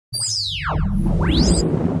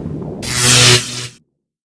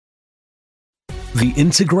The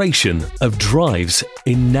integration of drives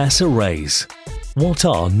in NAS arrays. What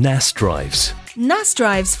are NAS drives? NAS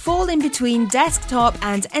drives fall in between desktop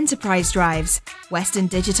and enterprise drives. Western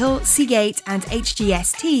Digital, Seagate, and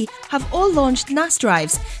HGST have all launched NAS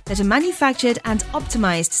drives that are manufactured and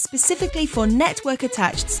optimized specifically for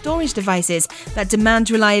network-attached storage devices that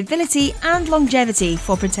demand reliability and longevity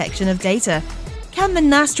for protection of data. Can the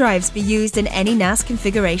NAS drives be used in any NAS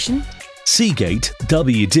configuration? Seagate,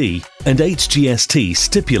 WD, and HGST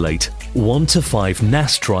stipulate 1 to 5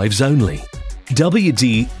 NAS drives only.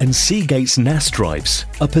 WD and Seagate's NAS drives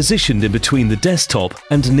are positioned in between the desktop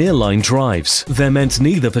and nearline drives. They're meant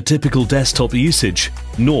neither for typical desktop usage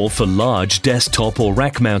nor for large desktop or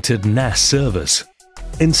rack-mounted NAS servers.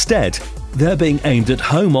 Instead, they're being aimed at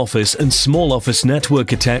home office and small office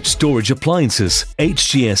network-attached storage appliances.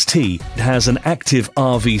 HGST has an active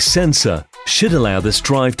RV sensor, should allow this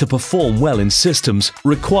drive to perform well in systems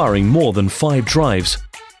requiring more than 5 drives.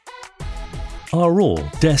 Are all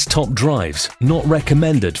desktop drives not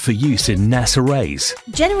recommended for use in NAS arrays?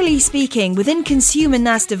 Generally speaking, within consumer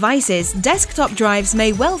NAS devices, desktop drives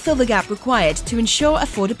may well fill the gap required to ensure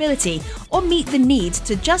affordability or meet the need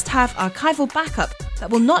to just have archival backup that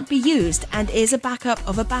will not be used and is a backup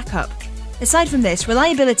of a backup. Aside from this,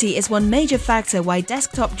 reliability is one major factor why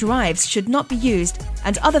desktop drives should not be used,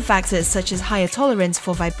 and other factors such as higher tolerance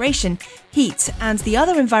for vibration, heat, and the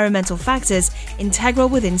other environmental factors integral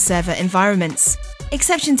within server environments.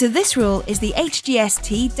 Exception to this rule is the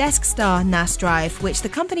HGST DeskStar NAS drive, which the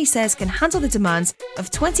company says can handle the demands of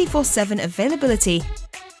 24/7 availability.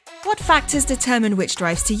 What factors determine which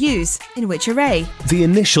drives to use, in which array? The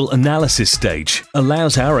initial analysis stage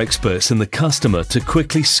allows our experts and the customer to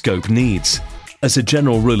quickly scope needs. As a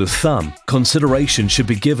general rule of thumb, consideration should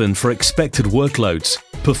be given for expected workloads,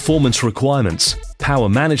 performance requirements, power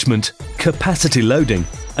management, capacity loading,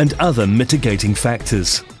 and other mitigating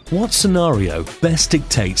factors. What scenario best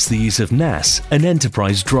dictates the use of NAS and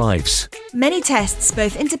enterprise drives? Many tests,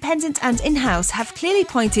 both independent and in-house, have clearly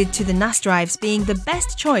pointed to the NAS drives being the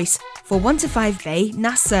best choice for 1 to 5 bay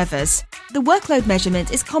NAS servers. The workload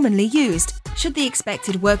measurement is commonly used. Should the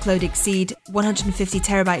expected workload exceed 150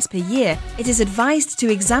 terabytes per year, it is advised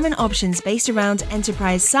to examine options based around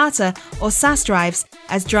enterprise SATA or SAS drives,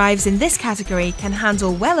 as drives in this category can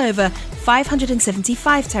handle well over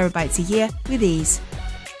 575 terabytes a year with ease.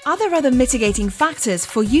 Are there other mitigating factors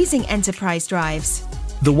for using enterprise drives?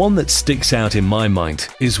 The one that sticks out in my mind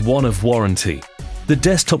is one of warranty. The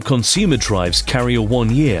desktop consumer drives carry a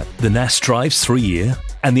 1-year, the NAS drives 3-year,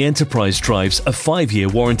 and the enterprise drives a 5-year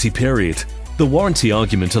warranty period. The warranty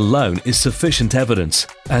argument alone is sufficient evidence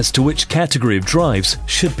as to which category of drives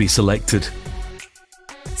should be selected.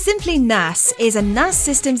 Simply NAS is a NAS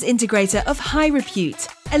systems integrator of high repute,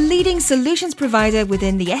 a leading solutions provider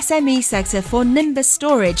within the SME sector for Nimbus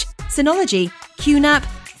storage, Synology, QNAP,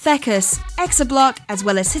 Thecus, Exablock, as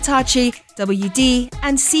well as Hitachi, WD,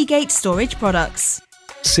 and Seagate storage products.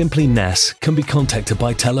 Simply NAS can be contacted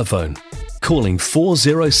by telephone, calling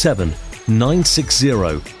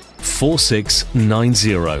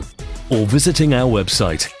 407-960-4690 or visiting our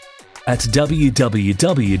website at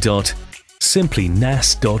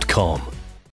www.simplynas.com.